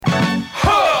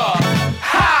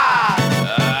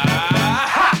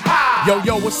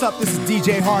Yo, what's up? This is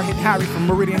DJ Hard Hit Harry from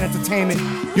Meridian Entertainment.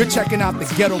 You're checking out the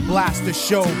Ghetto Blaster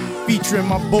Show, featuring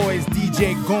my boys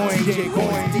DJ Goin.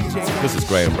 This is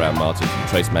Graham Brown Martin from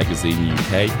Trace Magazine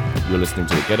UK. You're listening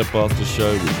to the Ghetto Blaster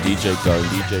Show with DJ Goin.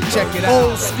 Check it out.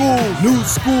 Old school, new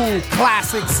school,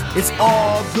 classics. It's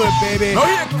all good, baby. Now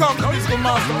here comes Mr.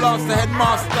 Master Blaster,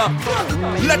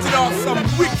 Headmaster. Let it off some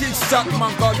wicked shot,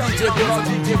 man. God, DJ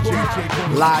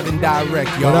Goin. Live and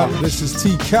direct, y'all. What up? This is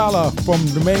T. Calla from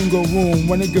the Mango Room.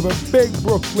 Want to give a big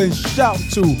Brooklyn shout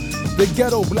to the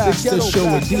Ghetto Blaster Show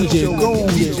with DJ Goin.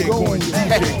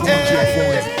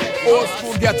 Old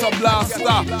school Ghetto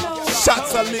Blaster.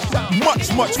 Shots are lit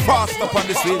much faster on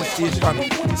this radio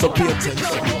station. So pay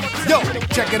attention. Yo,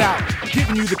 check it out.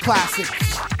 Giving you the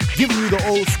classics, giving you the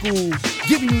old school,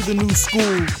 giving you the new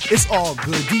school. It's all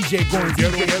good. DJ Goin,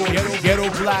 Ghetto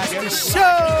Blaster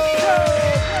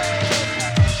Show.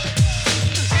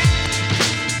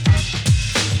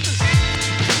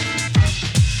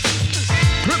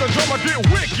 The drummer get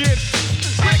wicked,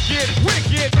 wicked,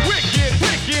 wicked, wicked,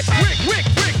 wicked, wicked,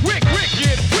 wicked, wicked,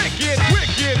 wicked, wicked,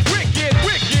 wicked,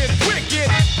 wicked, wicked.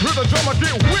 Hear the drummer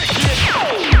get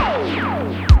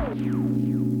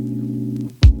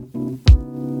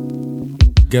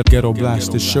wicked. Ghetto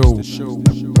Blaster Show.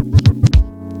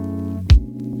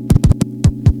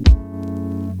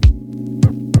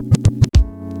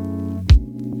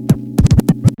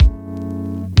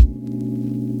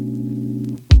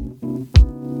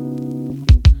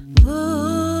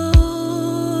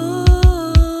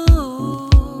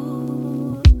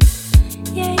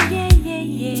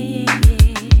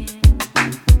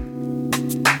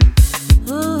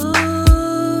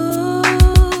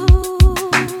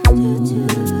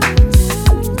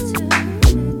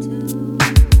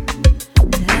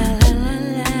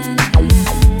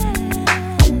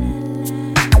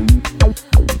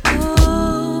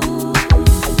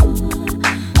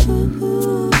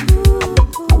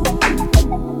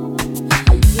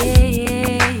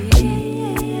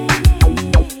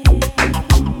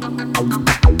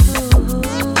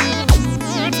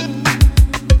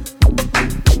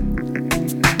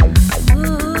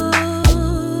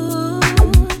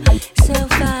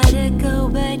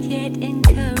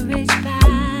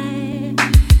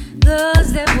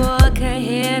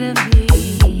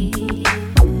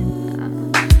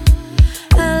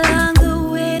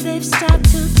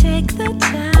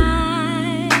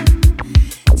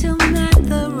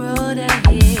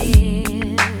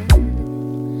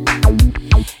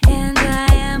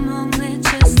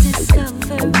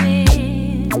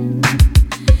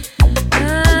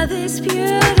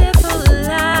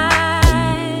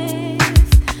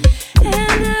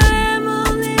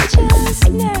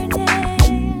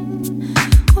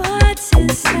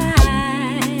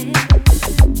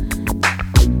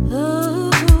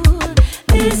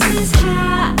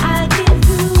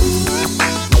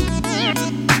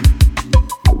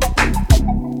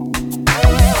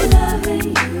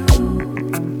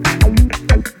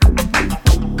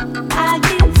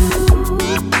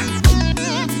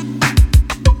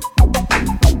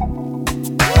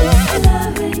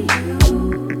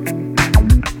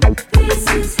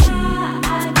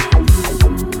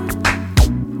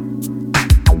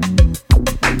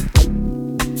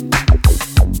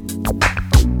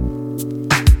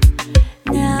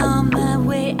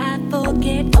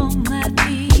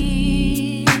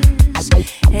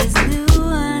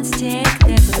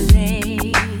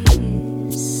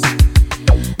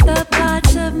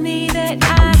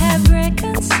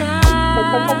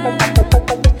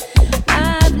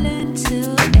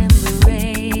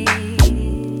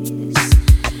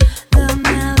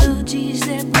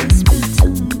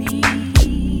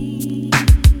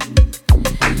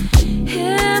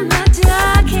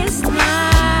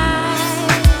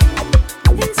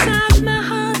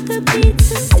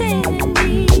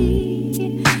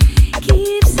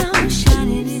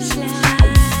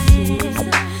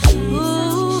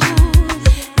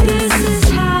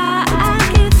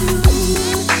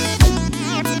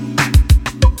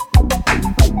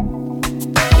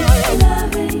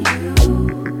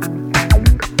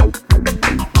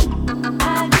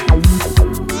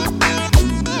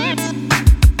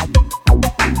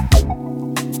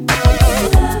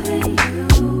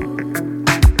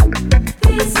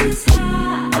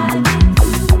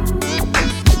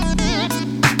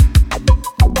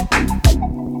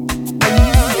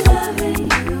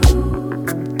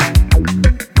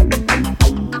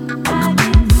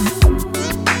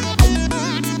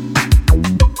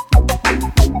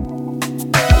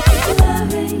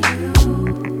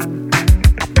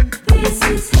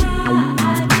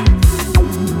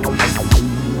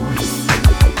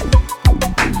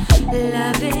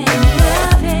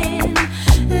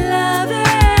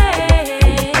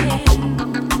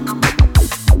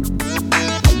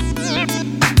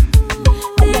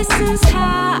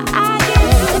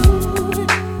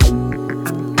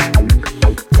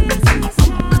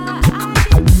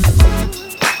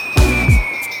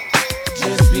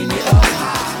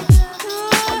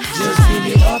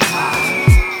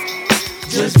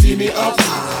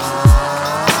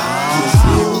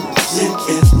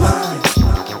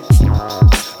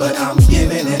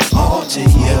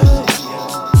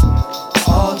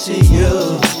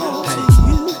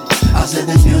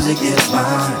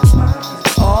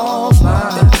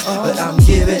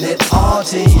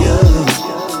 to you.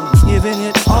 Giving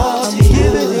it all to you.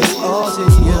 Giving it all to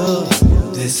you.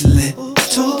 This little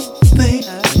thing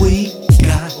we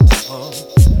got,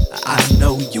 I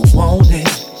know you want it.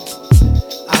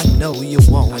 I know you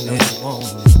want it.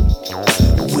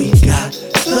 We got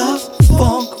the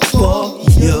funk for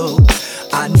you.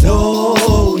 I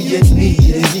know you need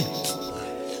it.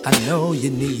 I know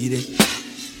you need it.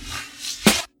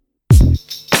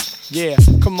 Yeah,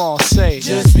 come on, say it.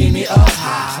 Just beat me up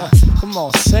high. Come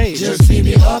on, say it. Just beat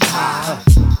me up high.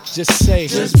 Just say it.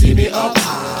 Just beat me up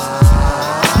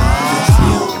high. This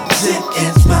music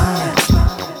is mine,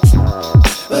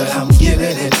 but I'm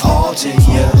giving it all to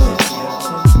you.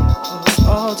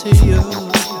 All to you.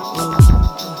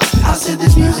 I said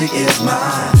this music is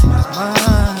mine.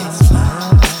 It's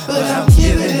mine, but I'm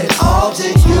giving it all to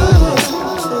you.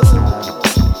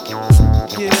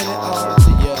 Giving it all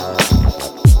to you.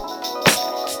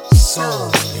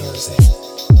 Soul music.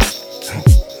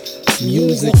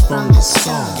 Music from the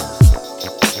soul.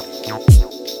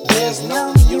 There's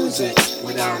no music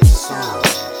without a soul.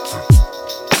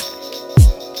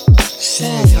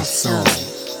 Share your soul.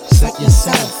 Set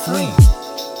yourself free.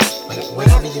 But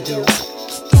whatever you do,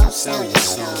 don't sell your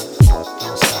soul.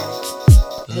 Don't sell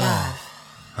it. Love.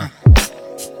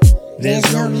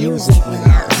 There's no music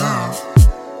without love.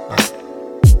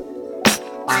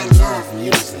 I love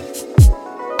music.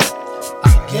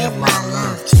 I give my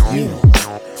love to you.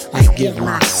 I give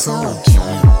my soul to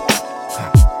you.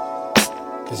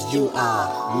 'Cause you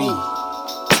are me.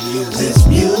 Music. This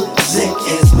music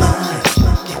is mine.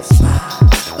 It's mine.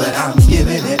 But I'm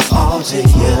giving it all to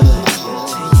you.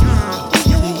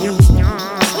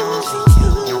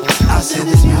 I said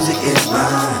this music is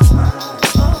mine.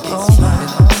 It's mine.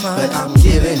 But I'm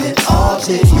giving it all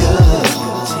to you.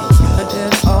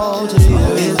 It's all to you.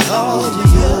 It's all to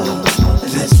you.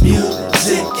 This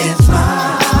music is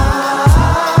mine.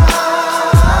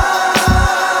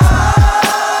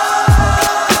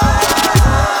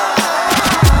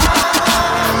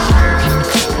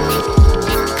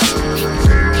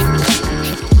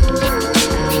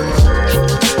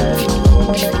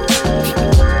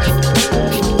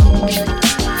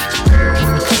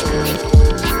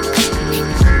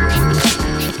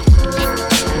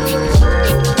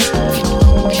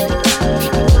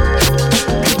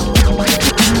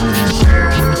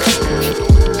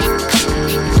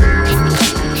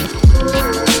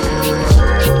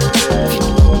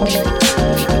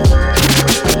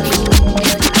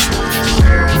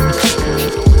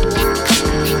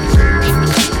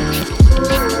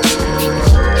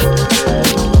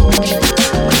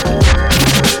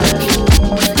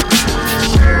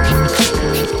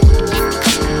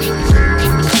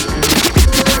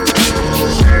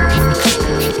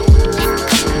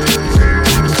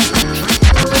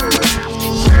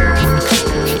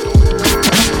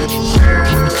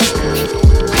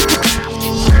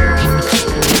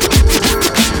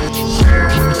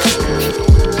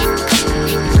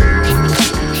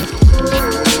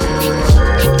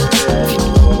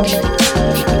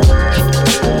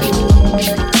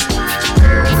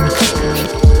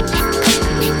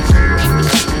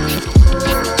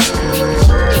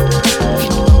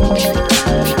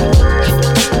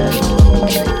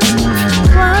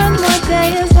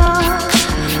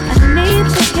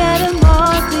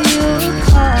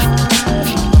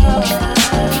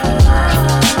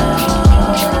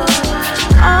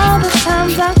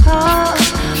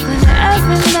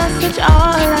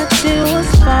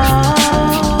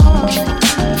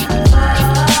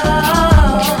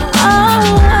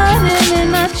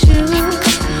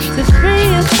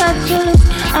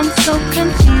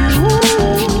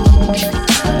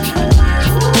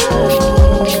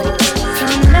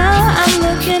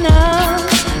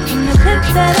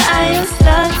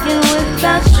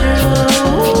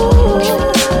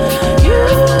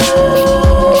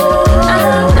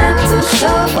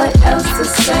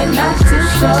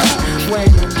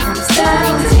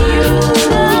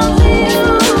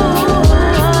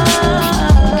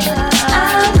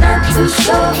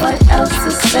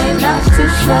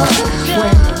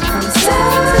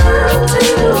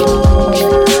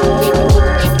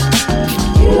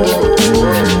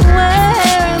 Where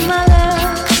am I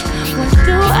left? What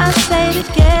do I say to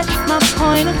get my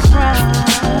point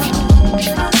across?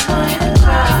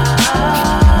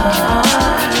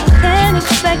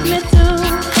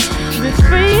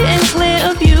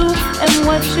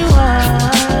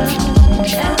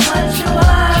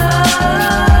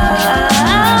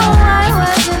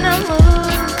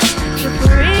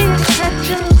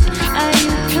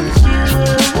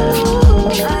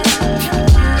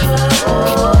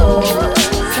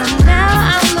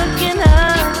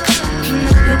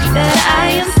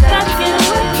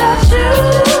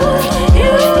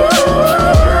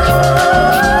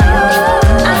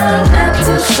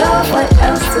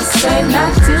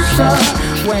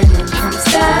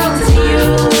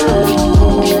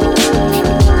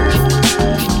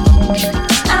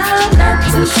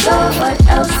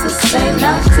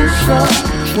 shore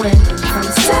when it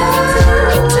comes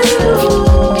down to you.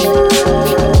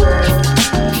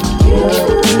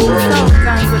 So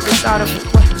done with the thought of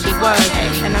what you was,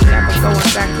 and I'm never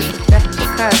going back to that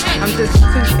because I'm just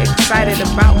too excited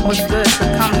about what's good to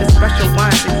come to special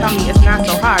ones and tell me it's not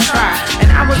so hard. Try,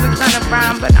 and I wasn't gonna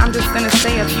rhyme, but I'm just gonna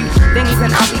say a few things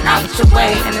and I'll be out your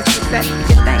way. And it's to say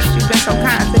thanks, you've been so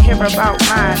kind to hear about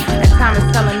mine, and time is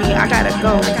telling me I gotta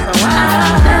go. So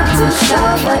I'm not too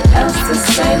sure what else to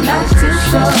say, not too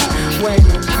sure when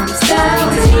it comes down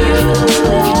to you.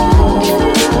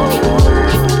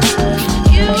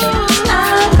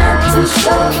 I'm not too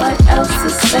sure what else to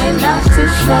say, not too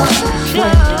sure when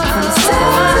it comes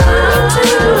down to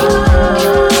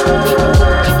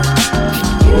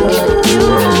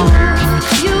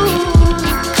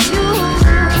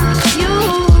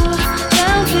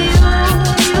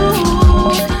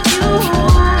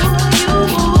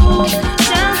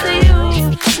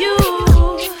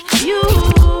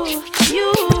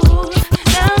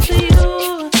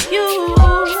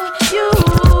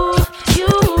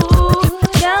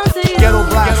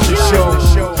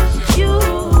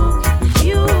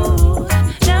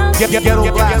Ghetto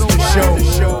Blaster Show.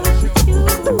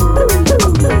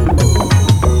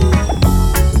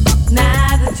 Now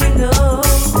that you know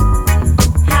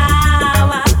how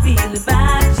I feel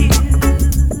about you,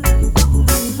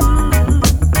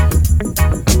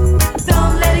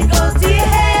 don't let it go to your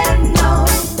head, no.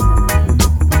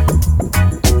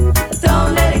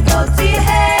 Don't let it go to your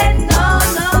head, no,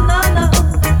 no, no, no.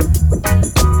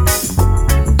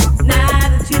 Now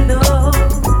that you know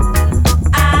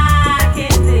I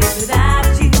can't live without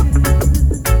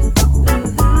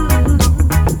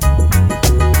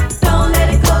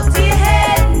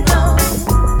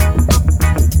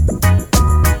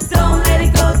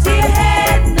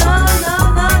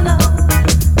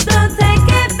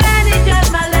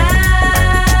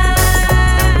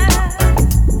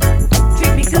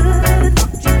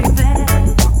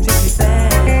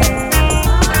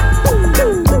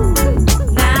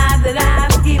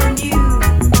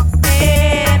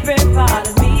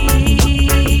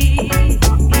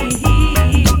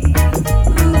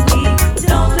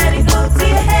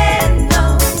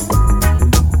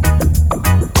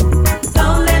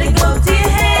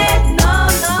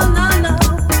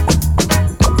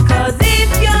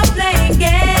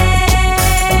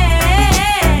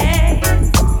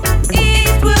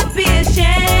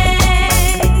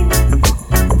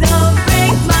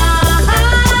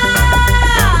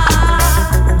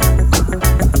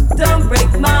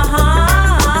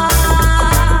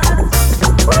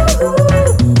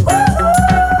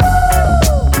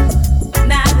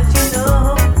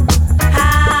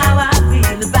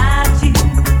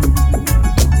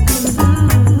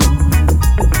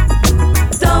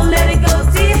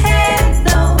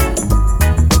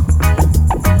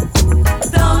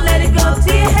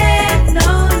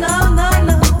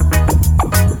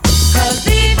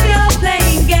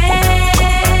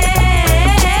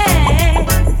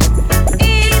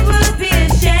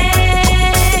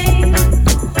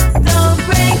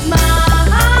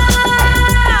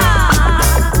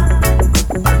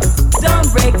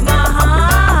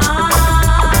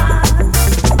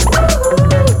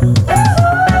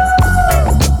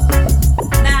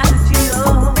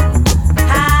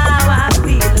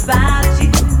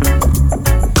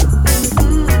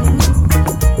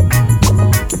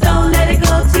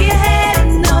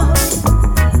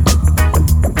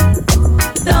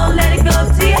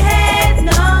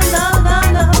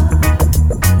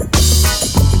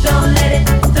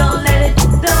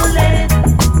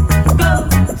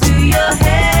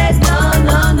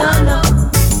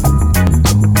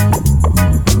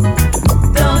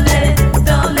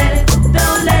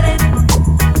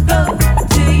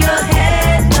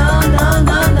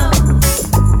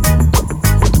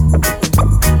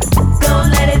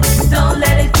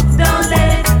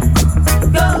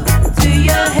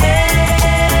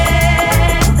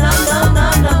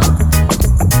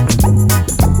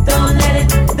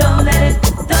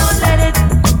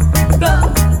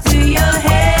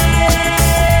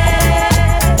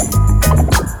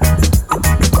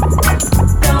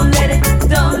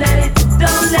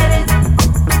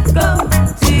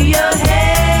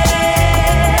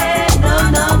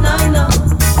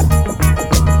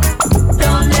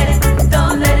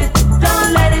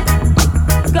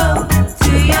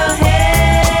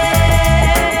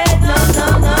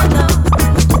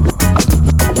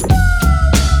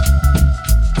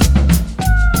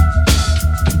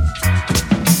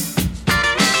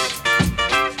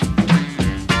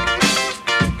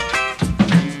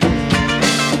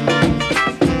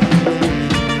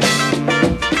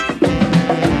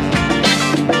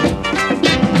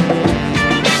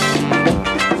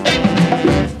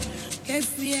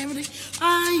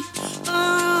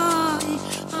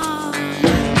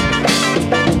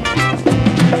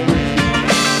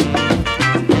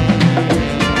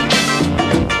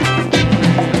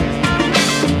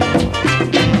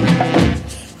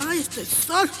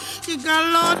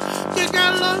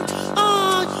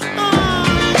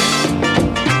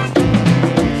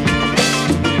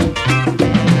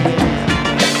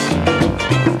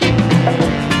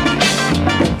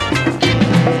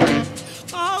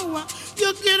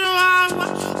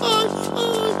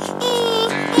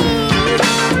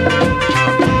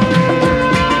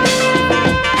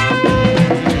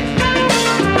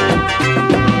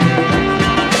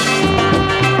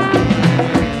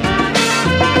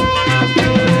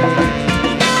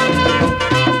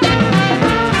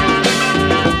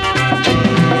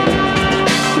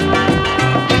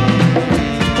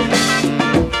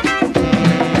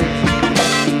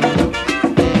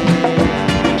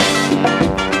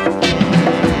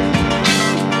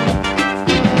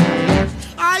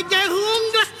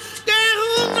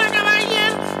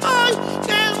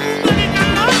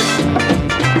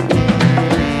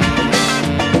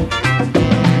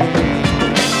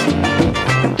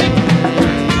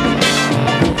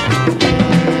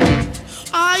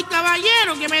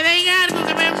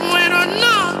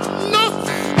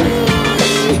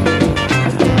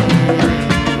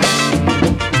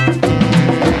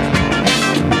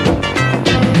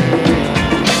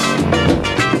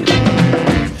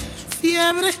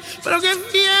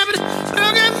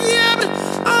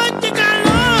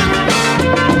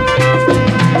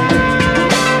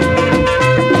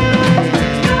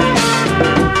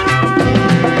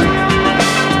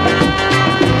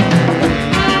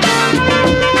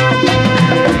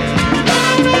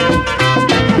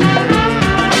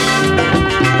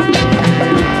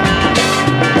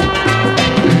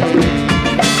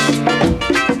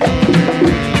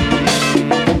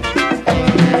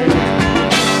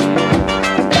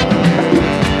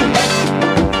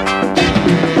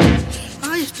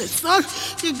Ay,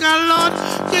 qué calor,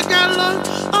 qué calor.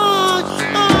 Ay,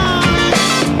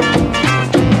 ay.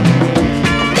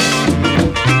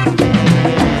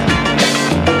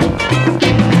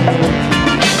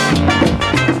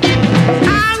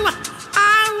 Agua,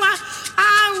 agua,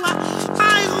 agua.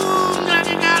 Ay, jungla,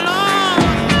 qué calor.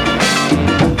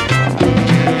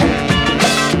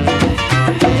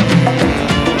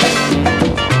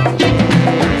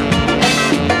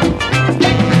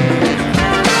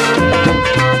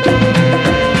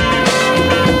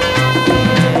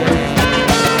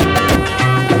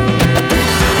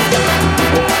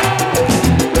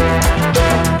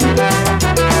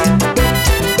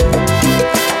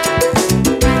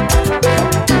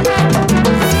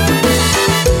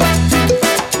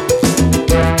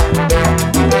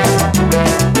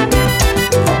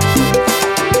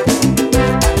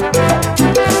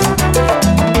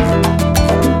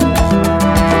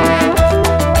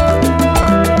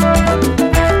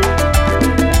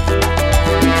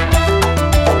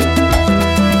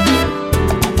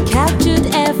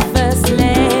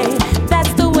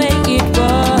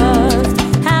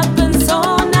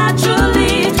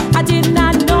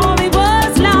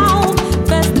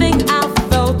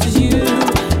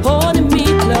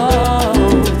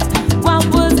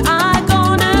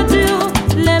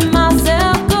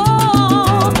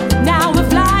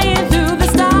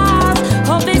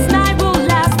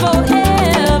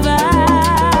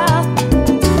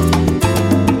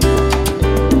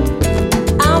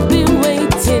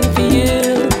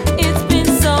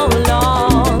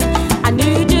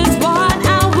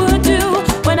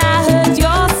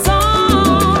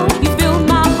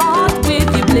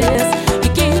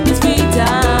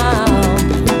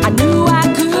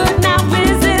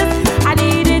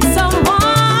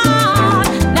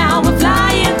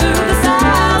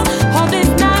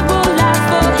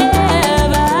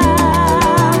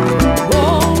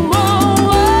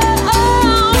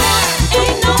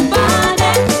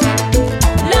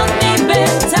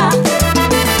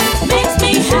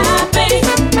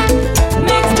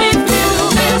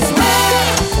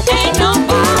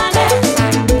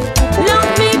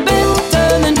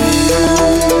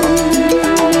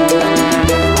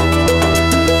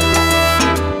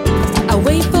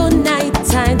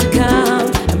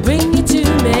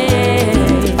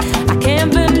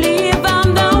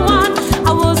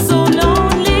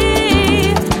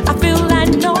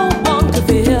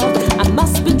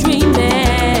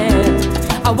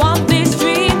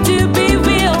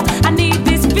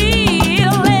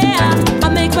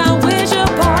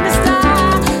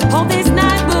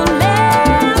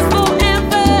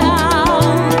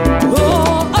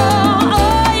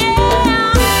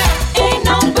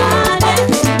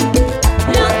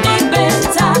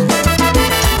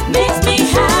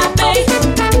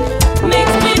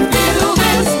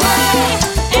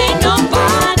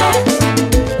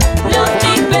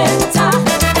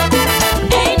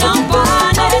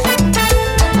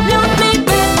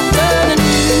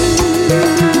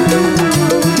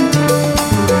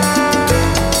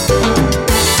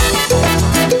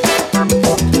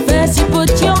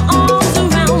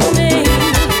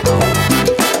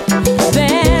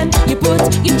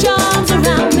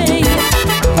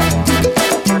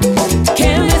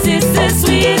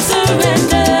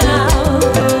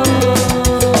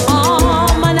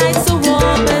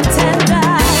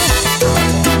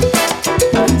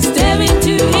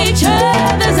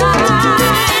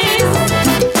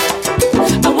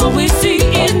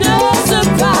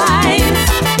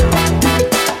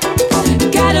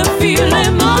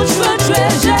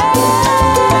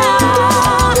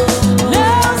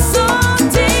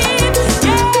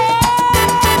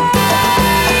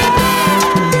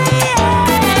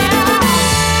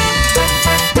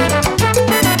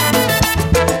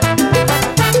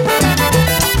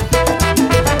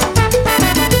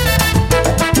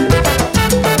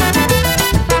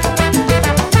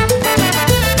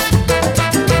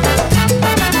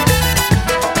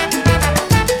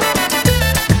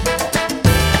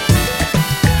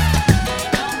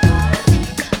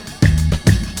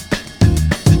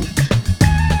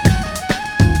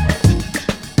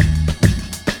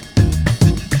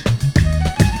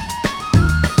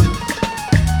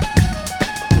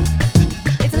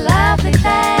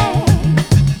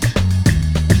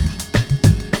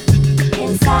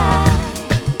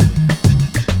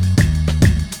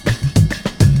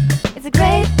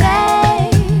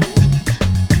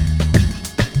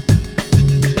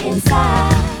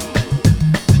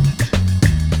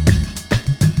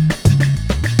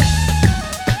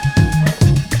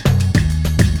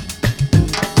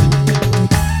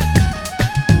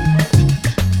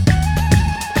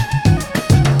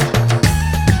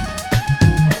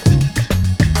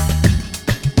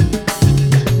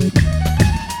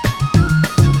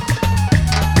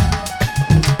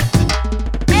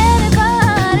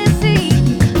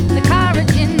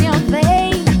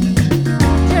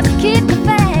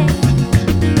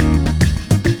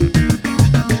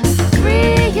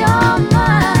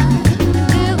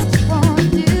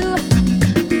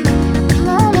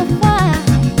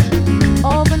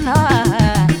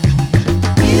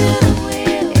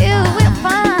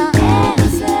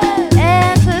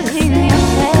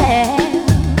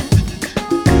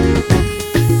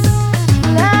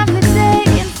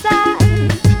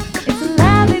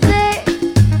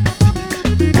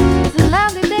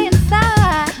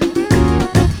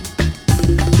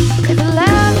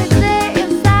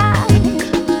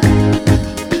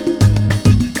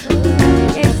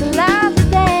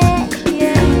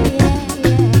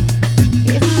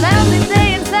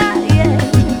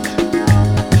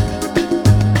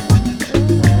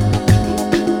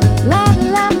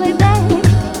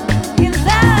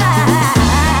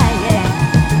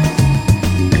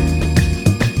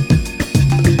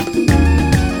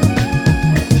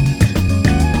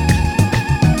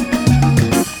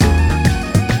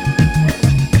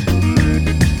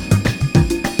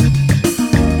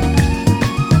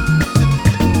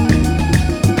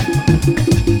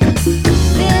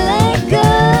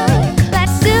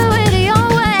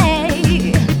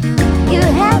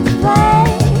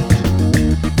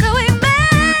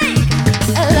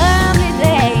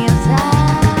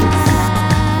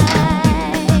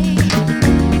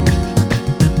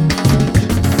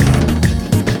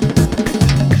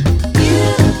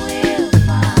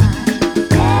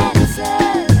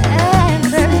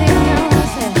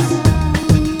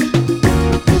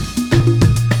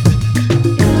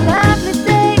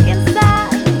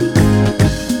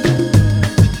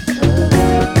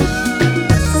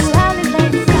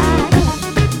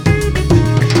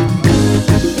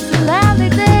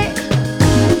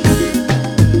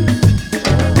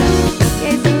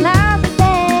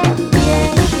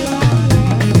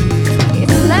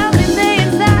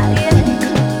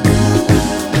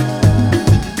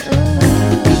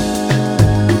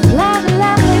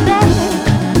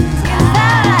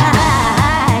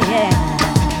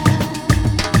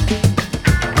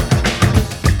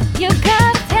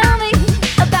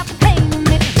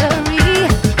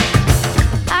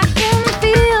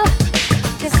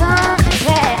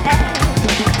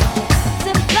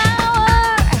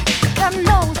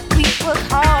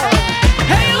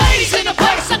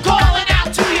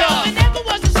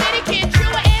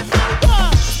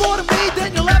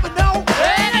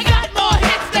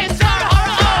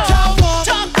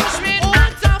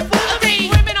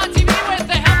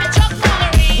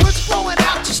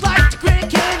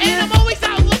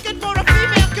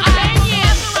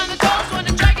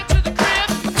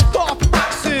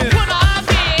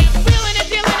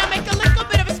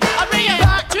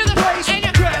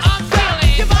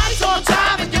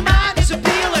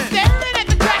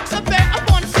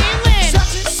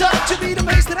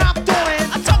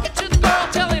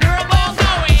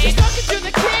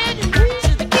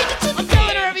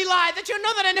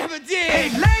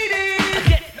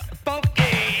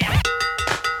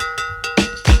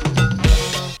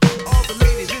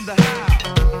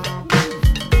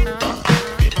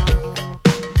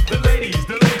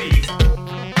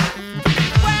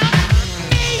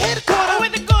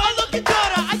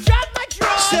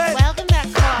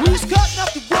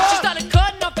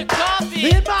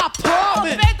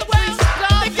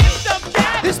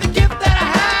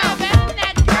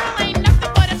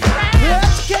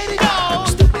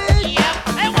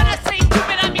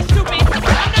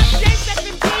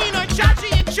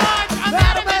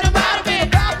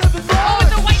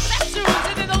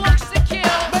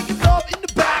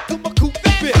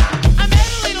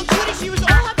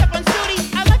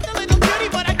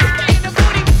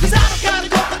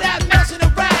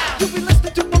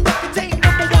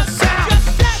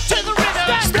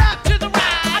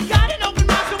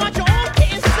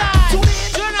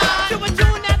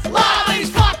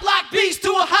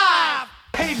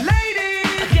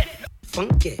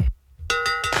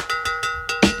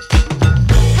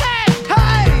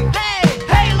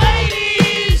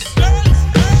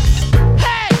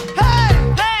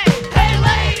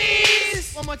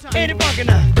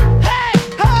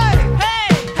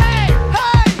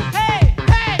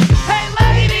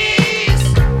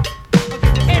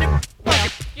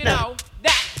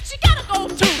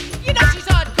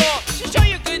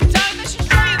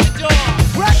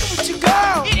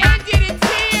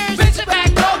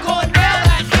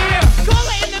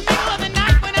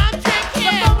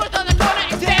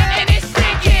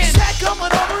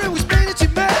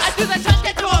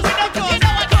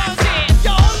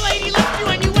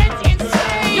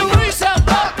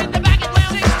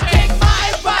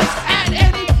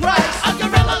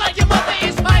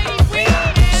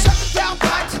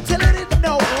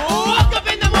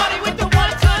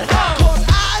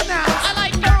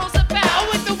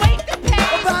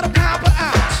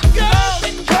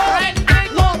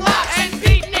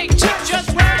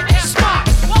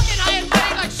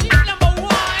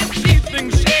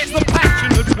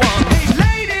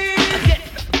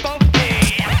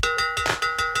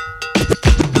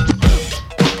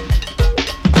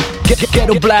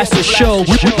 Ghetto Blaster Show.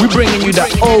 We bringing you the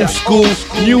old school,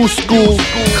 new school,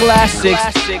 classics.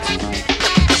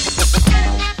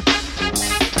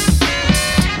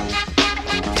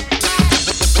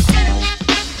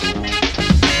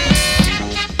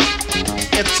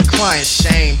 It's a crying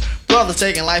shame. Brothers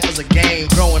taking life as a game,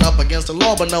 growing up against the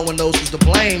law, but no one knows who's to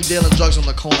blame. Dealing drugs on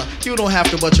the corner, you don't have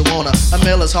to, but you wanna. A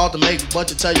meal is hard to make, but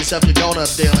you tell yourself you're gonna.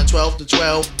 Dealing 12 to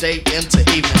 12, day into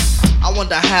evening. I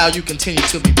wonder how you continue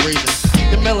to be breathing.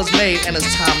 Your meal is made and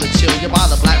it's time to chill. You buy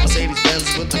the black Mercedes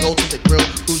Benz with the gold to the grill,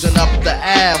 cruising up the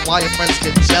Ave while your friends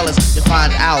get jealous. You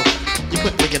find out, you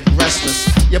quickly get restless.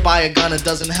 You buy a gun, it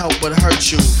doesn't help but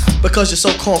hurt you, because your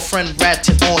so-called friend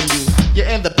ratted on you. You're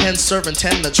in the pen serving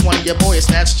 10 to 20. Your boy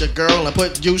snatched your girl and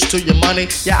put use to your money.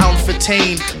 You're out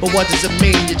 15, but what does it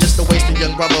mean? You're just a wasted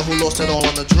young brother who lost it all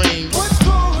on a dream. What's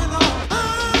going on?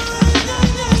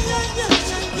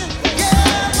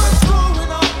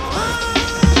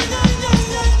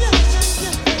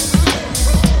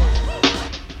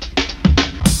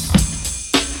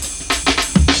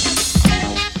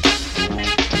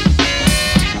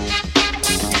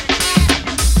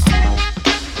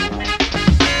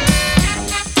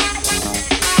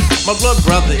 My blood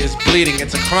brother is bleeding,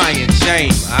 it's a crying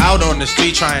shame. Out on the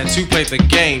street trying to play the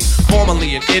game.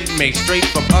 Formerly an inmate, straight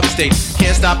from upstate.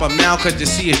 Can't stop him now cause you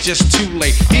see it's just too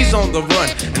late. He's on the run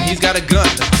and he's got a gun.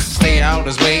 Stay out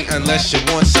his way unless you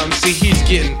want something. See, he's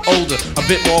getting older, a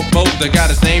bit more bolder. Got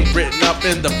his name written up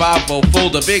in the 5-0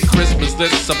 folder. Big Christmas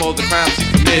list of all the crimes he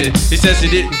committed. He says he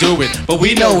didn't do it, but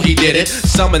we know he did it.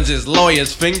 Summons his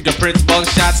lawyers, fingerprints, mug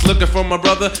shots. Looking for my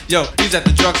brother, yo, he's at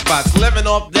the drug spots. Living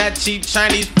off that cheap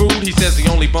Chinese food. He says he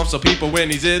only bumps up people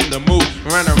when he's in the mood.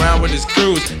 Run around with his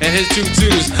crews and his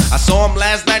tutus. I saw him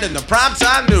last night in the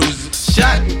primetime news.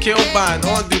 Shot and killed by an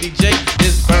on-duty Jake.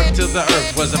 His birth to the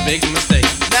earth was a big mistake.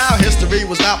 Now history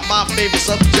was not my favorite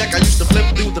subject. I used to flip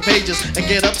through the pages and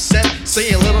get upset,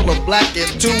 seeing little of black and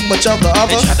too much of the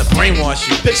other. They tried to brainwash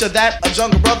you. Picture that, a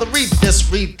jungle brother. Read this,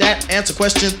 read that, answer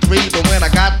question 3. But when I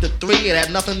got to 3, it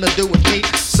had nothing to do with me.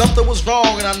 Something was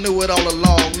wrong and I knew it all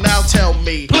along. Now tell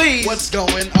me, please, what's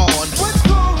going on? What's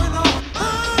going on?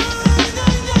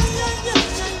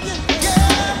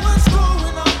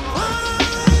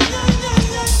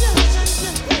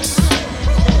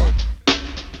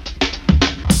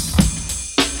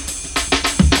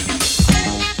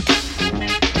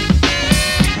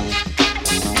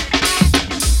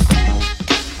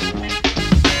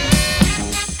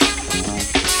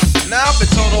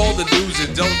 All the do's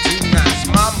and don't do nots.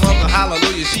 My mother,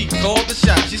 hallelujah, she called the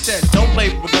shot. She said, don't play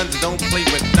with guns and don't play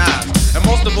with knives. And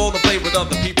most of all, don't play with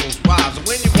other people's wives. And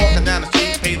when you're walking down the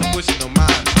street, pay the push no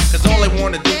mind. Cause all they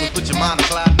wanna do is put your mind on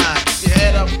cloud 9. Keep your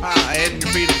head up high and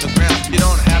your feet off the ground. You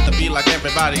don't have to be like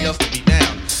everybody else to be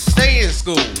down. Stay in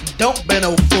school. Don't be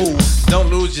no fool. Don't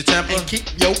lose your temper. And keep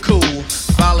your cool.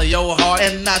 Follow your heart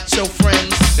and not your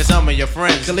friends. Cause some of your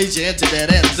friends can lead you into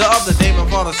dead ends. The other day my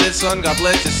father said, son, God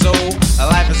bless your soul.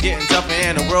 Life is getting tougher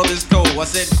and the world is cold. I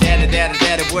said, daddy, daddy,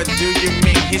 daddy, what do you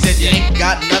mean? He said, you ain't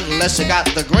got nothing unless you got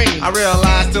the green. I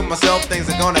realized to myself things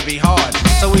are gonna be hard.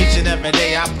 So each and every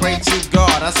day I pray to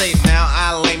God. I say now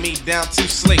I lay me down to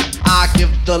sleep. I give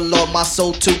the Lord my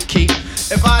soul to keep.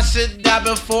 If I should die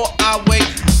before I wake,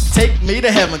 take me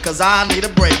to heaven cause I need a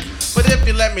break. But if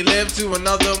you let me live to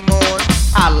another morn,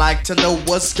 I like to know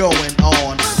what's going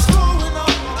on. What's going on?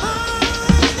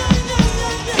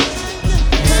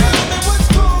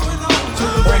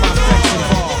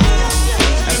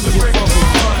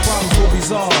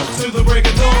 To the break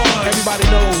of dawn. Everybody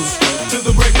knows. To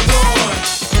the break of dawn.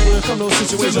 When it comes to a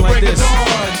situation like this,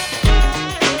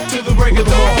 to the break of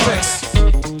dawn. Effects,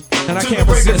 and I can't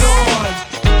resist.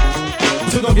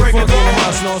 We're gonna get funky in the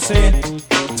house, you know what I'm saying?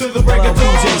 To the break of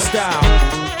dawn. DJ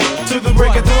style. To the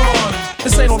break of dawn.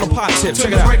 This ain't on the pot tip,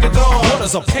 check it out. What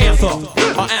is a panther?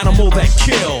 An animal that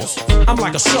kills. I'm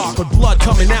like a shark with blood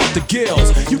coming out the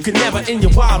gills. You can never in your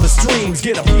wildest dreams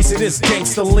get a piece of this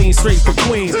gangster lean straight for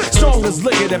Queens. Strong as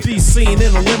liquor that be seen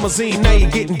in a limousine. Now you're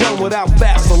getting done without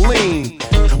Vaseline.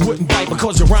 Wouldn't bite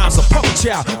because your rhymes are punk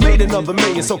child. Made another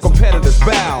million so competitors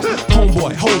bow.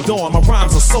 Homeboy, hold on, my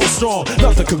rhymes are so strong.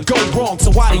 Nothing could go wrong, so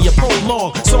why do you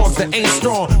prolong songs that ain't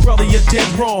strong? Brother, you're dead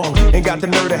wrong. Ain't got the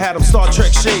nerve to have them Star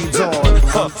Trek shades on.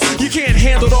 You can't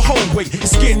handle the whole weight. Your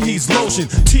skin needs lotion,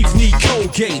 teeth need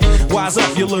Colgate. Wise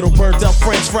up, you little burnt up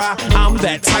French fry. I'm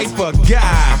that type of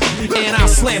guy, and I'll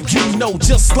slam you know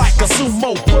just like a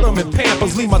sumo. Put them in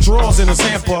Pampers, leave my drawers in his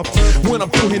hamper. When I'm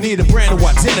through, you need a brand new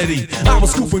identity. I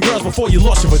was scooping girls before you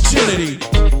lost your virginity.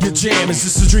 Your jam is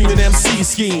just a dreaming MC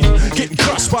scheme. Getting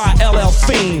crushed by a LL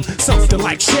theme. Something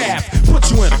like Shaft, put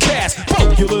you in a cast.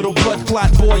 Boom, you little blood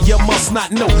clot boy, you must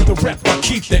not know the rep I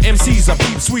keep. The MCs I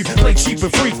peep sweep, play cheap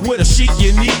and freak with a chic,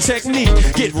 unique technique.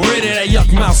 Get rid of that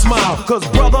yuck mouth smile, cause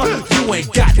brother, you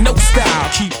ain't got no style.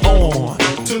 Keep on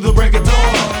to the break of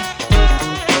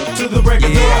dawn. To the break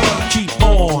of dawn. Keep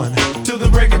on to the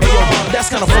break of dawn. Hey, yo, that's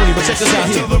kinda funny, but check this out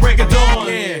here. To the break of dawn.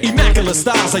 Immaculate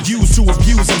styles are used to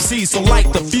abuse MCs, so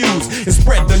light the fuse and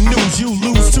spread the news. You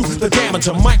lose to the damage,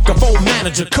 a microphone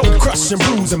manager, cold crush and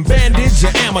bruise and bandage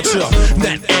your amateur.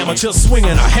 That amateur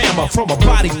swinging a hammer from a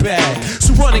body bag.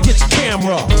 So run and get your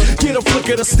camera, get a flick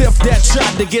of the stiff that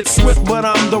tried to get swift, but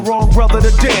I'm the wrong brother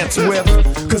to dance with.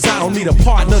 Cause I don't need a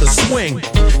partner to swing.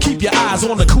 Keep your eyes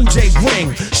on the Cool J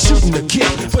ring, shooting the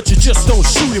gift, but you just don't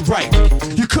shoot it right.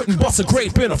 You couldn't bust a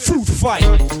grape in a fruit fight,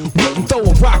 wouldn't throw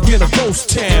a rock in a ghost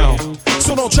town.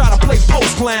 So don't try to play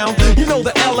post clown. You know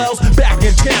the LL's back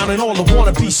in town, and all the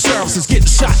wannabe sheriffs is getting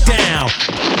shot down.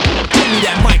 Give me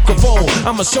that microphone,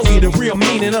 I'ma show you the real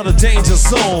meaning of the danger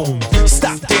zone.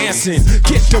 Stop dancing,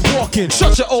 get to walking.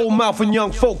 Shut your old mouth when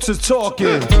young folks is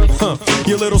talking.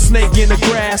 You little snake in the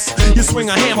grass. You swing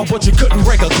a hammer but you couldn't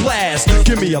break a glass.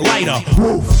 Give me a lighter,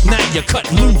 woo, now you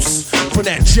cut loose from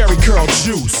that Jerry Curl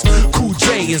juice. Cool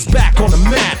J is back on the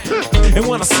map, and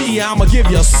when I see you I'ma give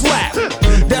you a slap.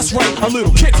 That's right, a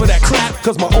little kick for that crap,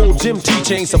 cause my old gym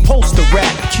teacher ain't supposed to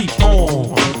rap. Keep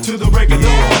on to the break of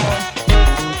dawn.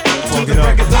 To the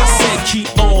break of dawn. I said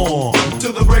keep on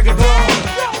to the break of dawn.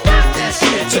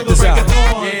 Check this out.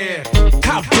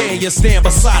 How dare you stand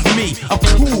beside me? I'm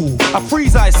cool, I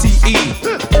freeze ICE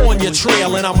on your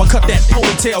trail, and I'ma cut that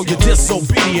ponytail. You're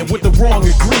disobedient with the wrong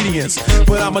ingredients,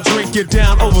 but I'ma drink you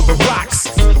down over the rocks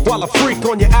while I freak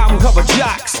on your album cover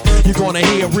jocks. You're gonna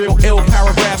hear a real ill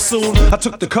paragraph soon. I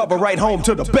took the cover right home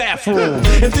to the bathroom.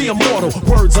 And the immortal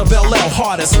words of LL,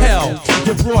 hard as hell.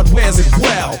 Your broad wears it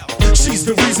well. She's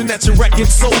the reason that your record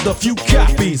sold a few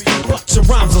copies, but your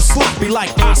rhymes are sloppy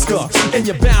like Oscar, and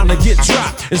you're bound to get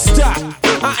dropped. And stop,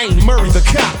 I ain't Murray the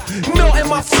cop. No, in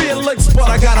my feelings, but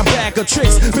I got a bag of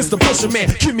tricks. Mr. Pusher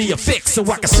Man, give me a fix so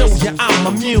I can show you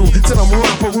I'm immune to them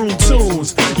romper room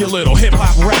tunes. You little hip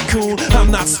hop raccoon,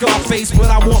 I'm not Scarface, but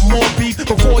I want more beef.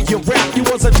 Before you rap, you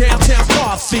was a downtown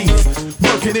car thief,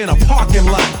 working in a parking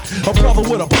lot. A brother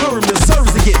with a perm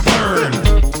deserves to get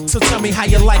burned. So tell me how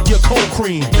you like your cold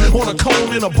cream, on a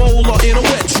cone, in a bowl, or in a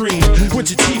wet dream, with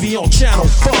your TV on channel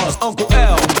fuzz. Uncle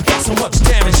L, that's how much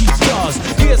damage he does.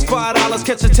 Here's $5,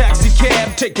 catch a taxi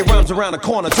cab, take your rhymes around the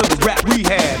corner to the rap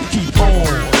rehab. Keep on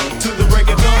to the break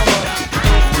of dawn.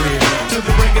 To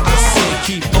the break of dawn. I said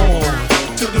keep on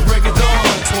to the break of dawn.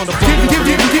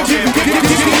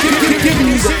 Giving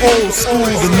you the old school,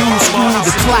 the new school,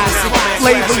 the classic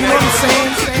flavor, you know what I'm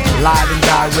saying? Live and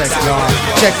direct, y'all.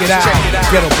 Check it out.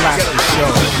 Ghetto Blaster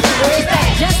Show.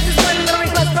 Just this one little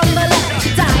request from the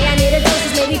left. Die, I need a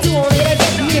dose, maybe two only to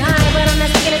get me high, but I'm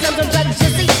not sticking to some drugs, you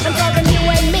see. I'm talking you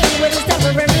and me with this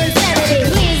temporary insanity.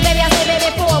 Please, baby, I say baby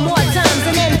 4 more times,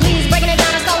 and then please breaking it down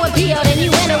and start with P.O. Then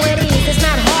you enter with ease. It's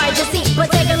not hard to see,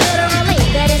 but take it literally.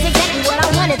 That is exactly what I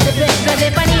want it to be. Cause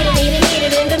if I need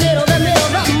it in the middle, the middle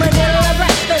of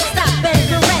breakfast, stop and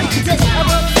correct. Just a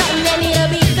broke something that need to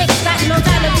be fixed. Got no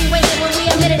time to be wasted when we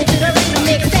admitted into the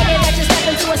remix. Taking that you step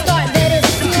into a start that is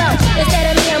slow. Instead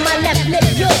of me on my left lip,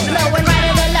 you'll blow. And right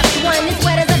on the left one is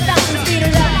wet as a fountain. Speed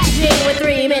it up, G with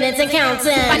 3 minutes and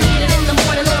counting. I need it in the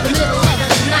morning or the middle of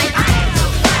the night.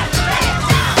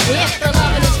 If the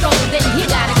loving is strong, then he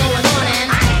got it going on. And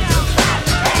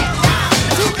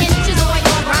 2 inches or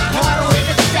your rock hard or if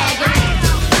it's sagging.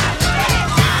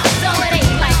 So it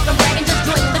ain't like I'm bragging, just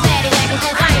join the paddy wagon.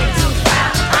 Cause I ain't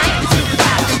too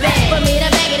proud to beg. For me to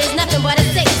beg it is nothing but a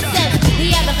 6 cent.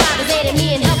 The other 5 is aiding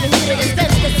me and helping you to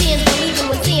dispense. Cause seeing's believing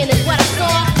when seeing is what I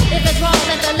saw. If it's wrong,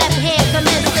 let the left hand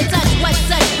commence to touch what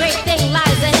such great thing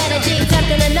lies ahead of G.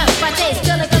 Tempting enough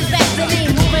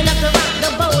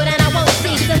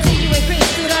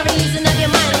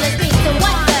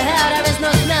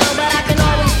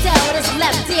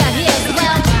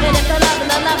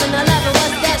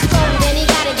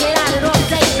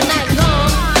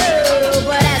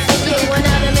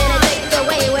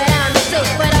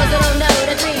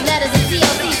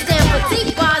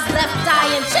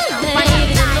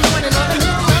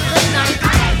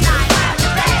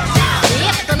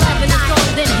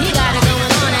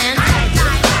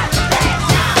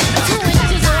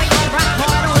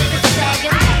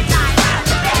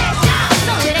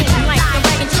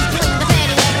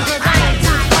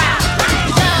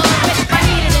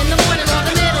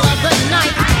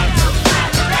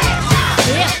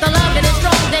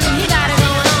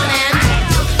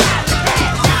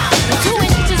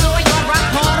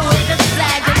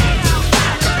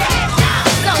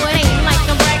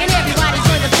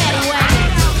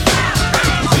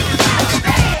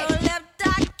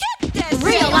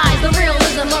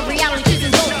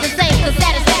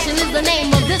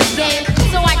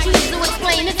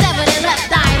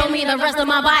rest of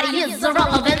my body is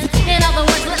irrelevant. In other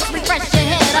words, let's refresh your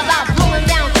head about pulling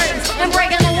down curtains and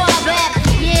breaking the wall bed.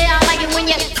 Yeah, I like it when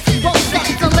you both set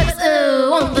the lips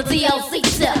on the TLC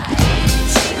side.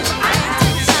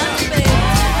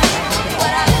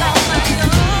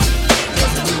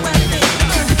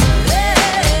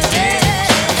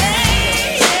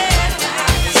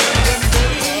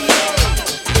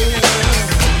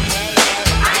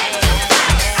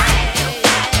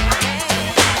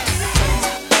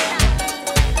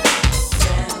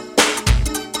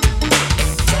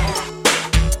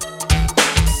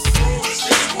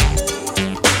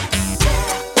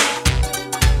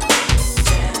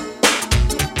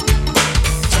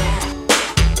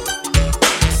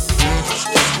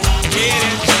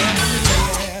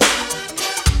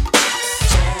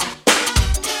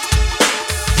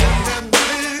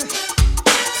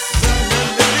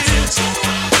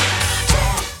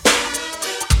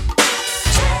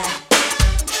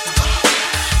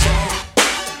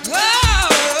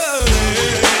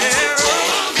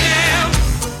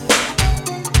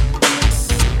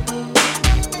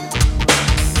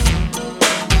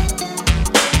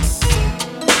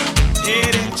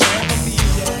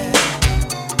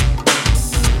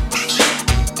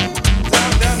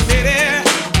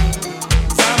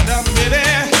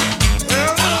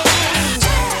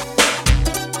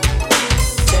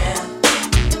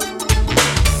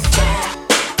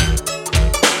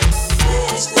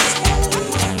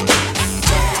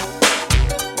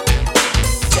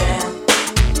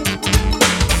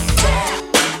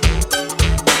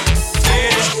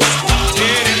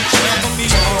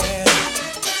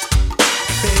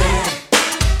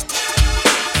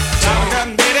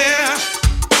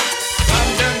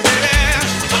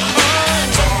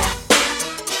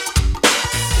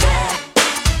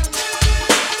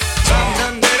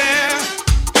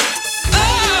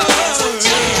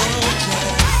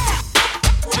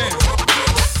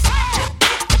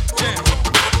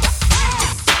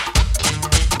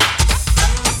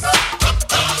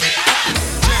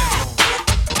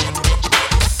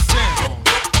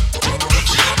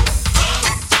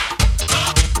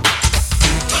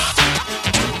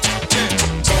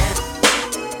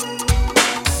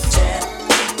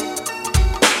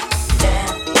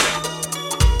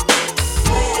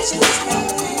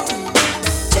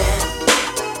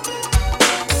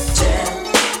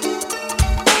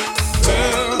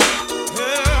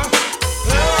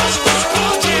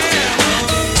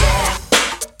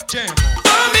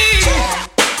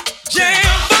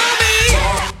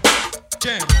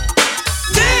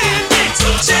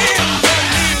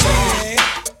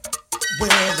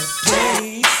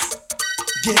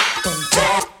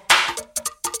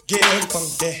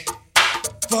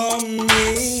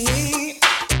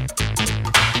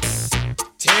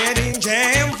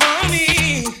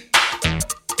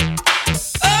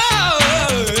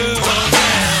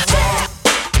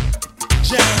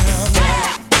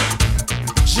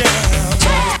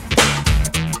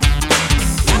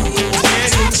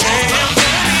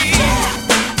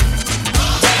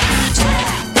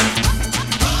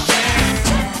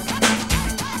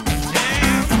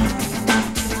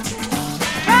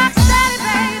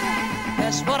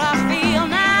 That's what I feel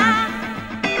now.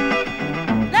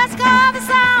 Let's call the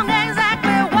song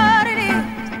exactly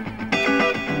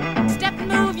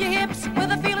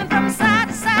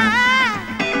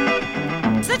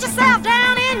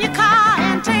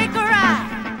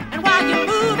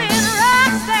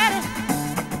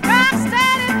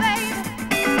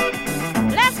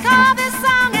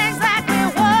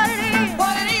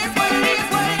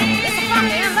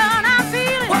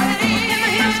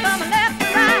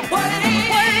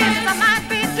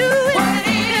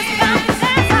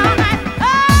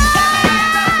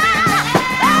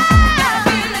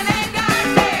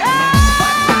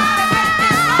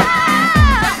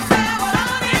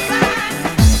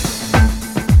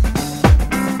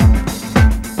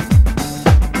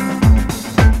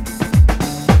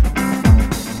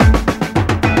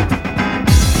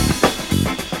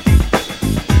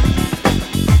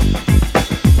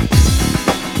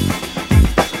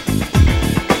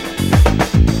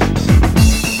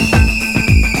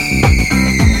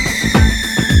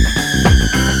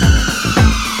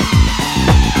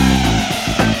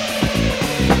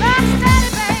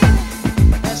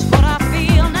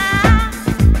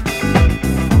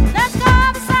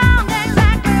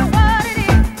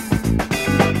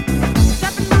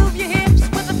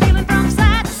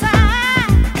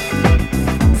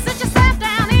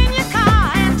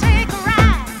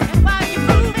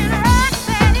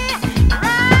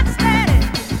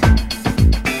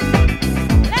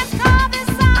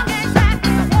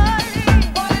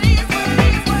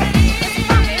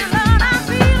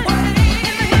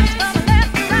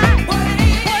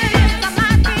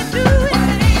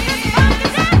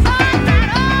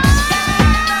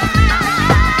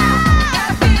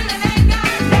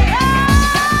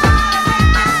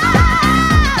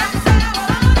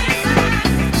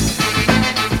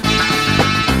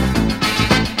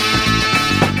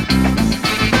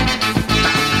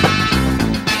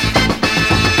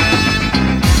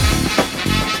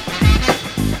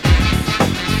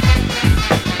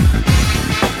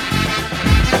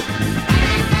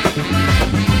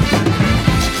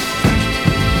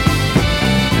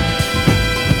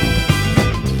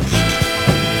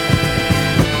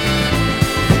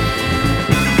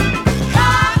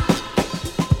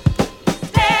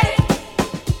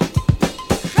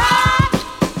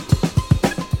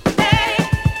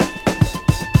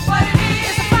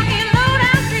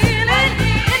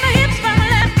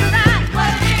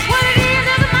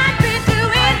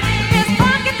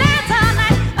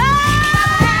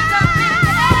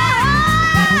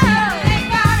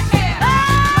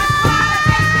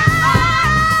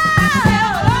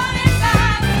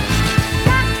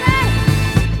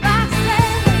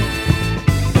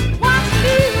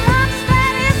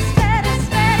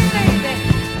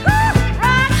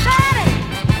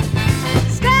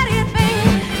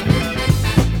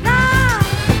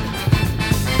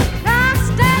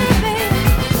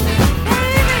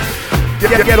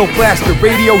Ghetto Blaster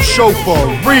radio show for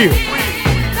real.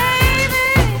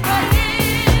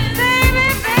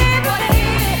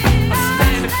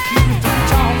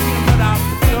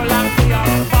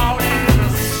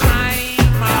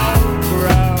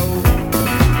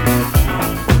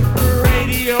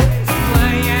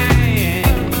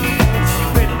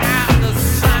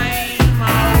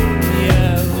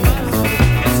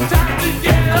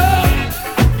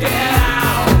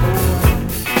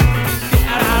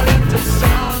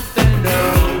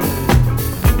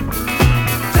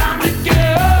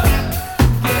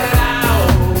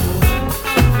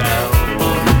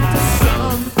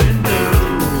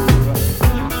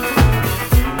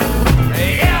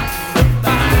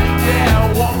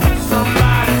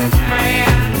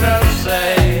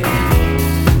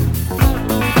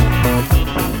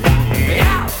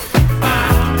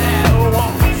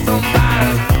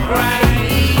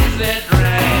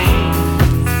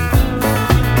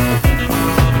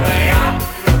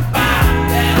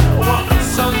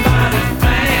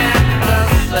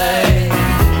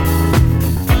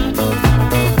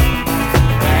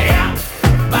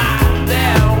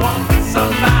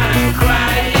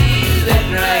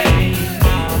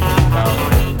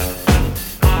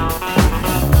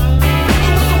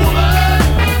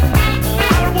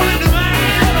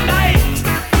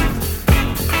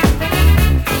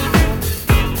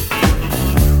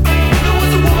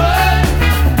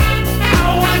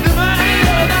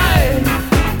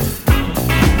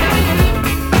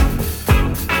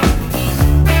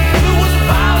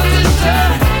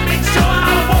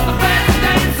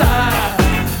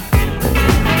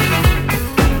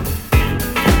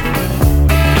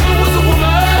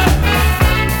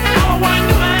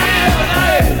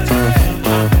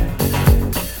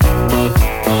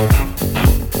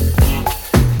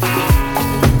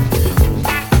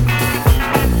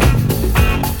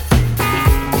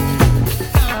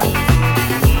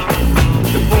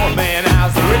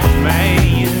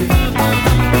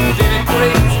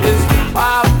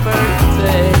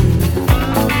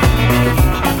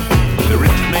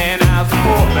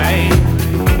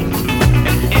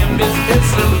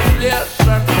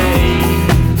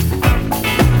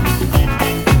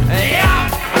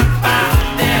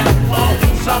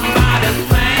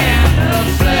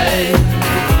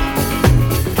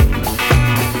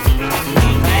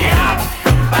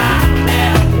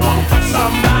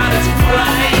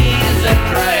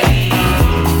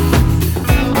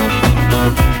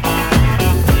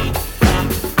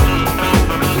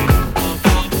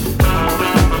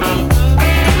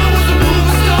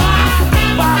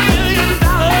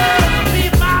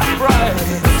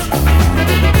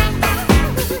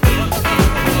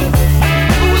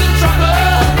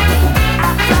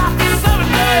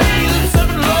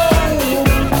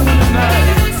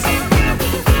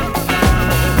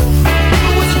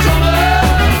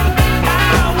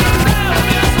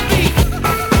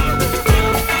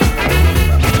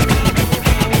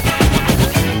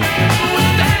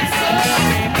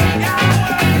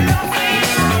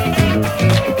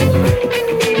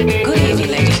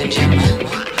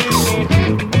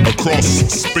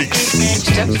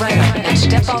 Step right up and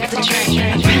step off the train.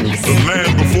 The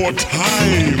land before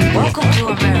time. Welcome to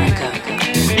America.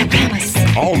 I promise.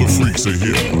 All the freaks are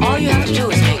here. All you have to do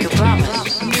is make a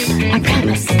promise. I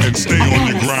promise. And stay on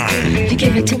your grind. You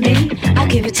give it to me, I'll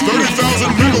give it to you. 30,000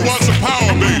 megawatts of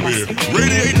power, baby.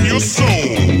 Radiating your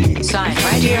soul. Sign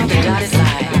right here on the dotted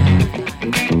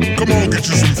line. Come on, get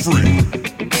you some free.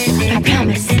 I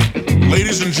promise.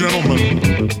 Ladies and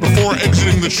gentlemen, before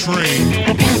exiting the train,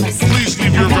 please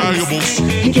leave your valuables,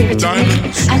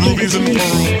 diamonds, rubies, and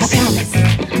pearls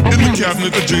in the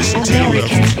cabinet adjacent to your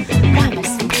left.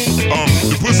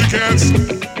 The Pussycats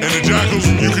and the Jackals,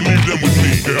 you can leave them with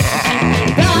me.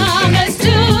 Promise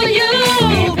to you,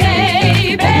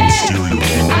 baby.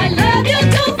 I love you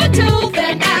tooth for tooth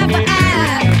and eye for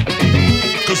eye.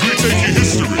 'Cause we take your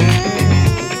history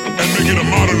and make it a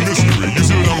modern mystery. You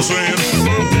see what I'm saying?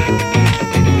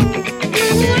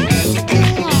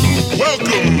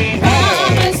 Welcome.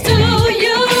 Promise to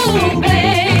you,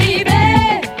 baby.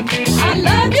 I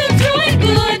love you true and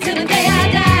good till the day I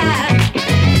die.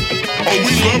 Oh,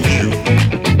 we love you.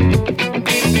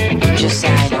 Just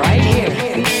sign right here.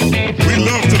 We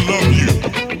love to love you.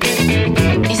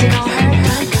 Is it all right?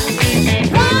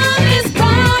 Promise,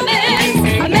 promise,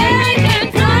 American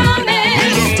promise. We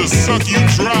love to suck you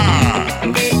dry.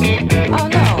 Oh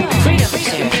no, freedom is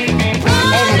here.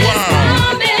 All the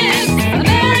while,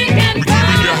 American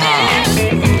keeping you high.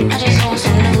 I just want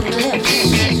some new lips,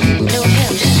 new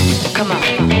hips. Come on.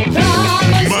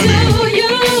 promise to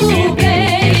you,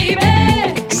 baby.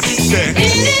 Sex.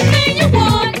 Anything you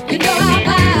want, you know I'll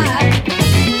buy.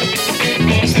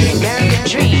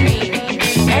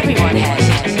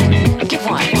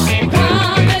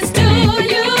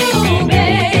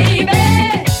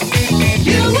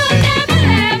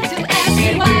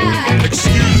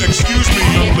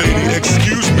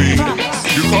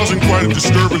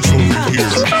 disturbance over here.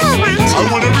 I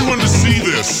want everyone to see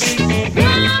this. I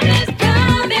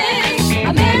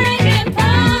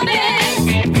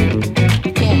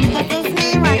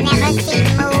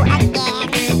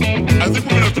think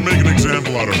we're gonna have to make an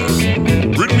example out of her.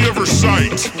 Rid me of her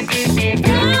sight.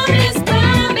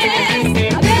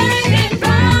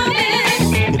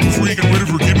 But before you get rid of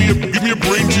her, give me a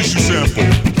brain tissue sample.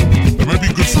 That might be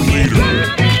good for later. I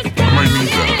might need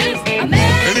that.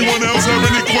 Anyone else have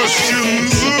any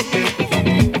questions?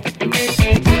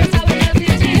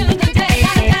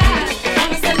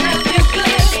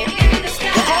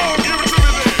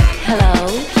 Hello?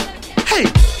 Hey,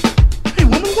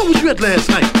 woman, what was you at last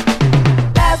night?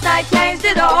 Last night changed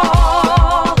it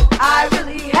all. I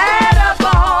really had a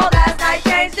ball. Last night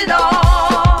changed it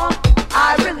all.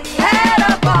 I really had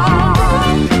a ball.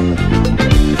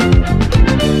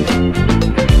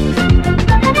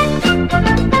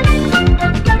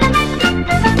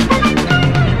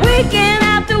 Weekend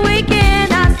after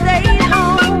weekend, I stayed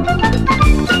home,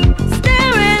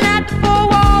 staring at the four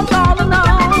walls all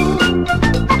alone.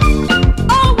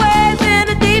 Always in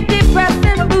a deep,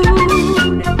 depressing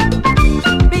mood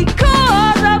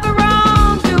because of a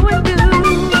wrongdoing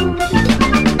dude.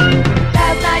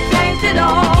 Last night changed it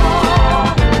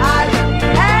all. I really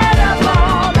had a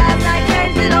ball. Last night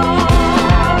changed it all.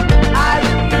 I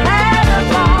really had a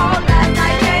ball. Last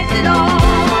night changed it all.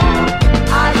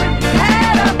 I really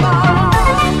had a ball.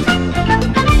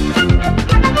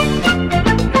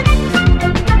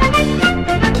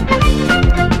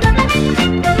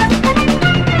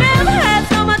 Never had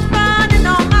so much fun in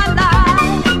all my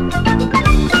life.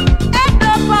 At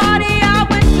the party I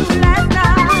went to last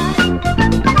night,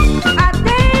 I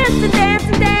danced and danced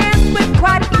and danced with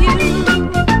quite a few.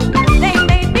 They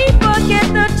made me forget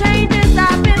the changes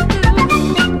I've been through.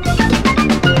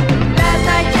 Last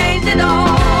night changed it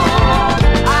all.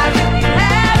 I really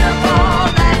had a ball.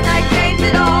 Last night changed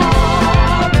it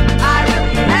all. I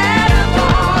really had a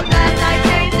ball. Last night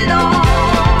changed it all.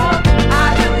 I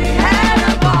really had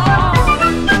a ball.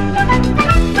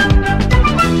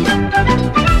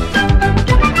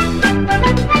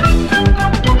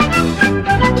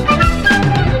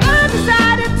 I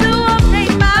decided to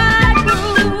update my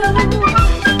groove,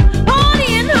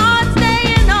 partying hard,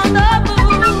 staying on the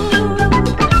move,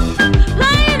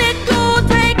 playing it cool,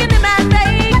 taking them as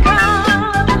they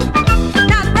come,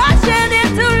 not rushing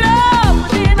into love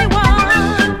with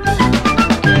anyone.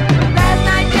 Last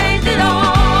night changed it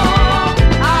all.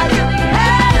 I really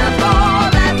had a ball.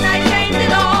 Last night changed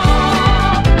it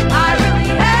all. I really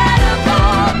had a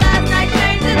ball. Last night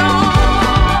changed it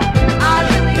all. I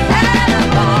really had a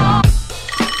ball.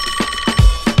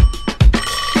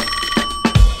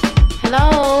 Hello?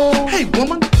 Hey,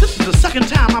 woman, this is the second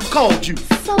time I've called you.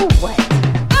 So what? I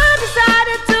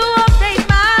decided to update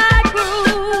my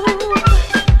groove,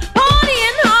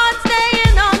 partying hard,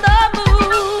 staying on the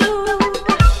move,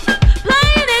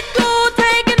 playing it cool,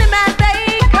 taking them as they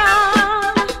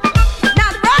come,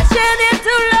 not rushing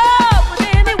into love with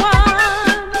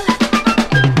anyone.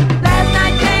 Last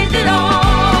night changed it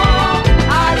all.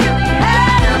 I really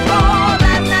had a ball.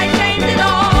 Last night changed it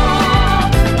all.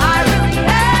 I really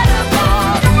had a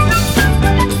ball.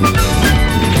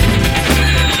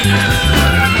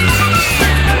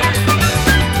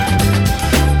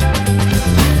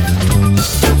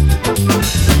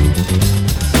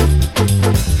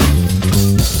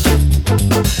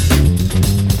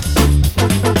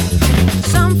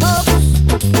 Some folks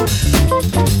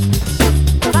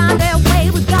find their way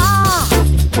with God,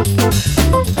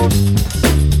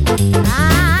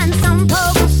 and some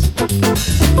folks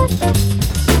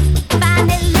find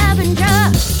their love in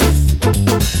drugs.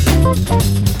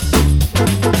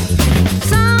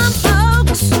 Some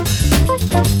folks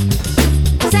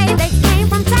say they came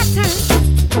from Saturn.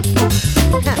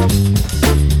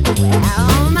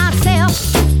 Well, myself,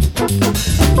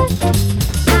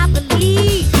 I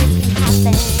believe it can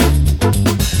happen.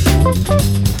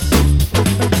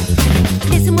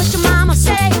 Listen what your mama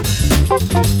say,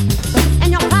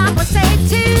 and your papa say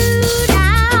too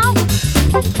now.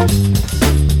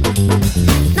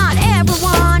 Not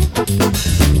everyone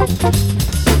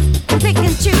can pick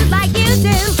and choose like you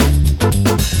do.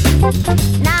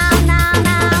 Now,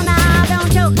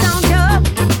 don't joke, don't joke.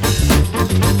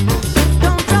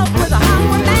 Don't joke with a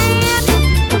hungry man.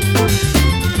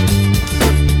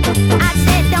 I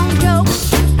said don't joke.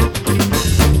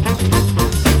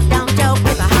 Don't joke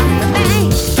with a hungry man.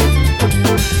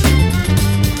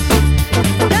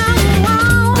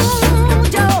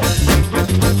 Don't joke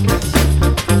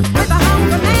with a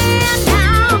hungry man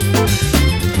now.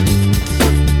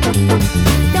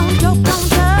 Don't joke.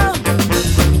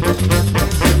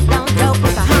 Don't joke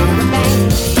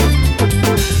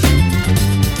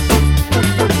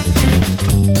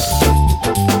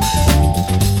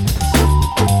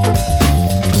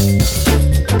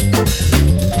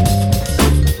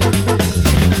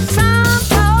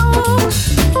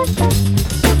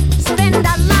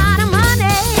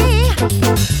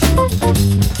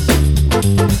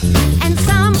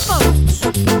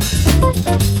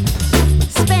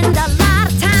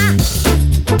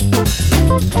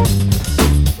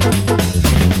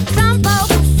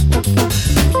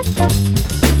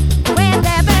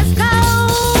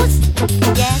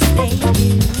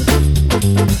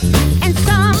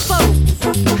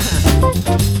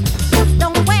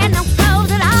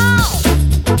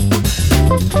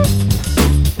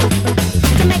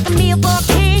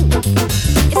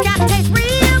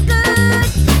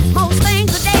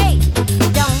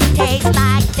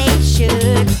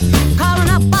calling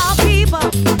up all people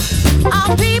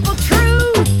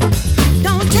true.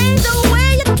 Don't change the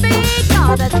way you think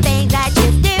or the things that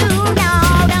you do.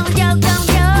 No, don't joke, don't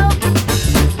joke.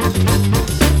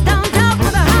 Don't joke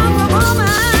with a hungry woman.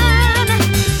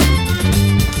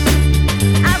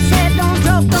 I said don't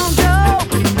joke, don't joke.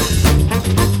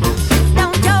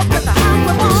 Don't joke with a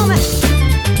hungry woman.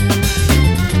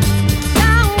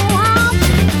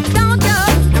 Don't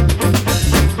joke.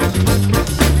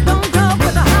 Don't joke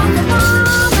with a hungry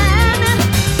woman.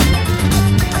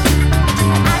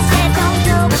 I said don't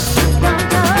joke, don't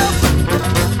joke.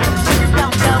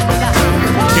 Don't joke with a hungry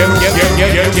woman.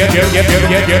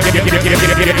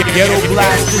 Ghetto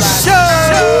Blaster Show.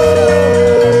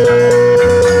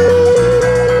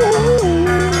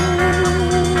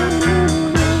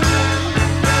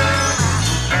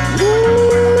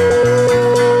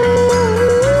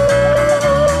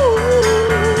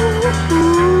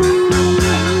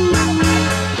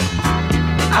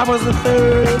 I was the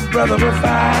third brother of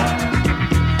five,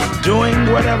 doing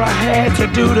whatever I had to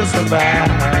do to survive.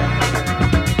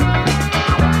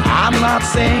 I'm not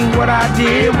saying what I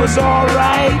did was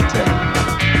alright.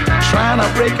 Trying to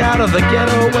break out of the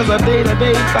ghetto was a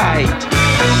day-to-day fight.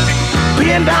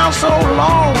 Being down so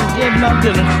long, getting up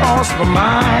didn't cross my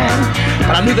mind.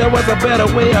 But I knew there was a better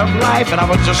way of life, and I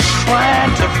was just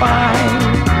trying to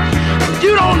find.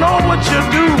 You don't know what you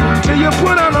do till you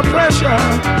put under pressure.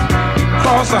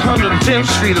 Across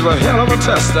 110th Street is a hell of a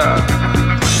tester.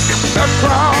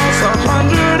 Across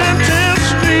 110th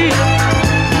Street,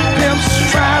 pimps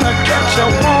trying to catch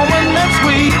a woman that's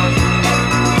weak.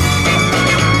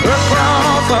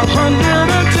 Across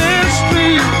 110th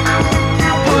Street,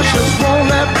 pushers won't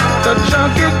let the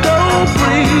junkie go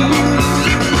free.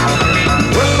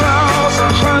 Across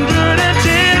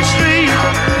 110th Street,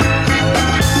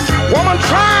 woman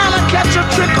trying to catch a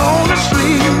trick on the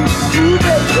street. You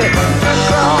baby,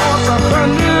 across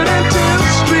 110th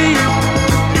Street,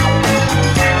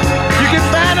 you can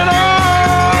find it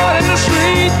all in the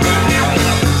street.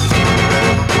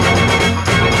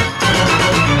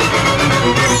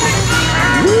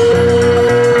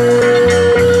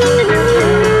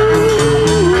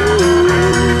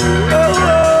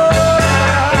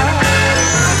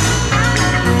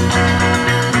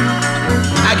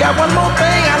 I got one more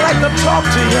thing I'd like to talk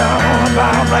to y'all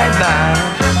about right now.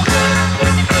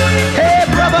 Hey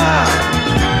brother,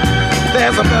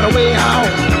 there's a better way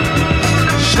out.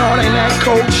 Shorting that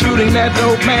coke, shooting that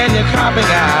dope, man, you're copping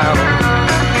out.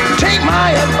 Take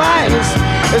my advice,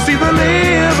 it's either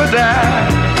live or die.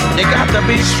 You got to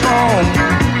be strong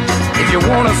if you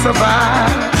want to survive.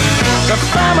 The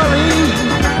family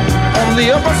on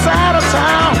the upper side of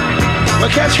town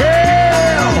will catch hell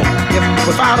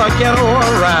without a ghetto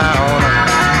around.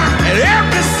 In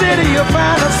every city you'll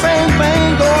find the same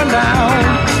thing going down.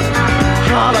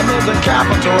 Harlem is the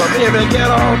capital of every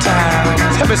ghetto town.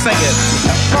 Let me sing it.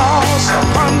 Across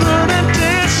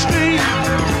 110th Street,